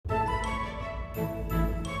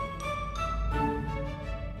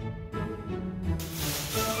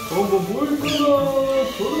뭐가 뭘까나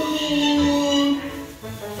저런.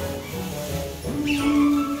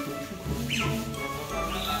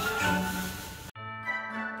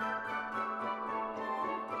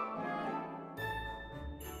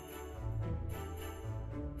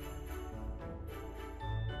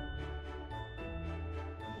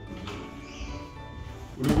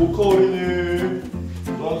 우리 모카 어린이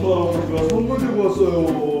산타 할아버지가 선물 들고 왔어요.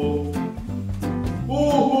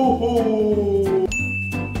 오호호.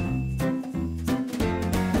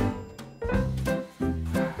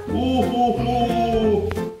 오호호.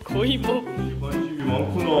 거의 뭐 관심이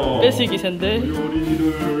많구나. 뺏을기세인데. 우리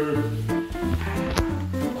어린이들.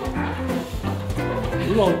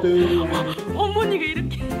 누나 어때? 어머니가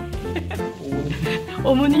이렇게.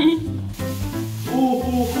 어머니.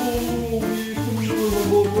 오호호. 우리 손주가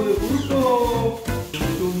뭐 해볼까?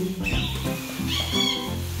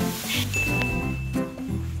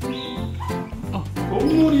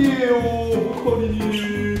 선물이에요, 모카어린이.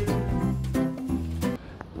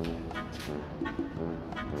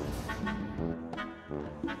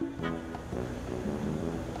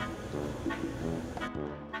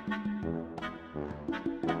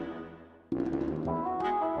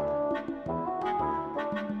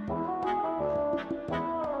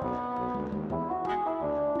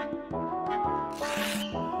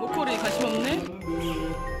 모카어린이 관심 없네?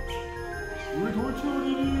 우리 돌체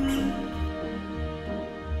어린이.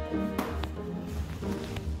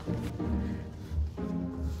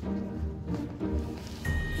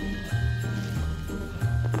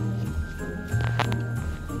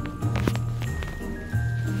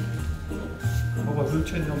 봐봐,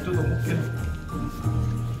 돌체는 좀 뜯어먹게.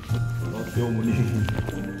 아, 귀여워머니.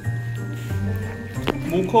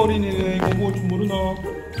 모카 어린이네. 이거 뭐 좀 모르나?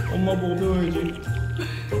 엄마 보고 배워야지.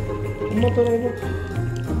 엄마 따라해봐.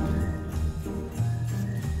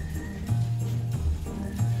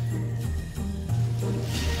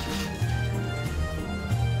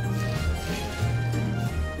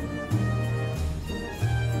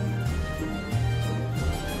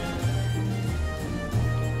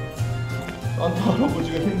 산타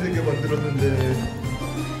할아버지가 힘들게 만들었는데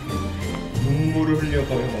눈물을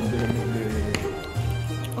흘려가며 만들었는데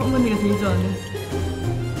어머니가 제일 좋아하는.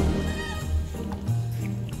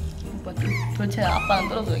 오빠 돌체 아빠는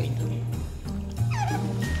떨어져야겠다.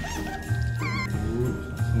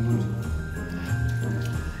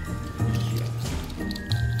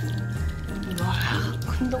 와,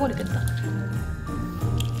 큰 덩어리겠다.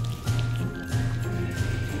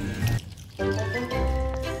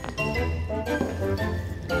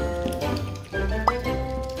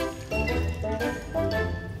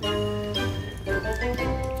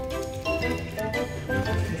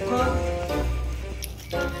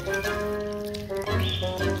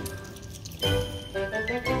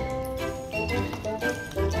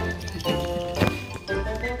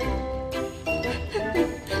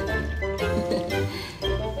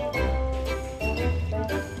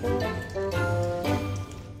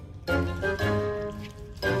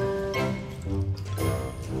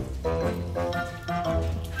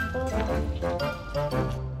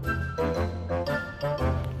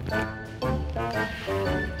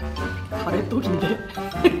 가래떡인데?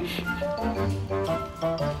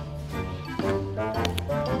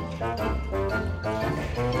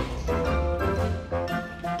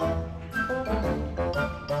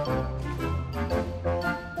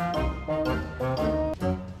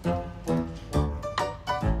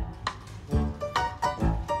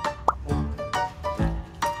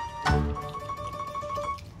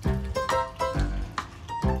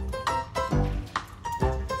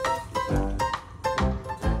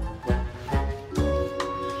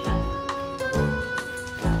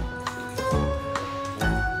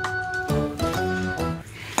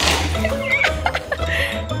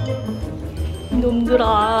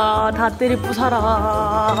 이놈들아, 다 때리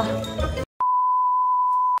부사라.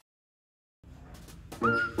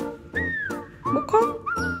 모카?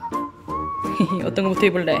 어떤 거부터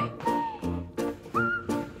입을래?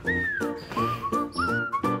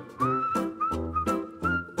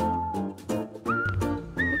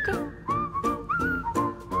 모카?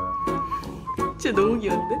 진짜 너무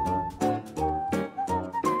귀여운데?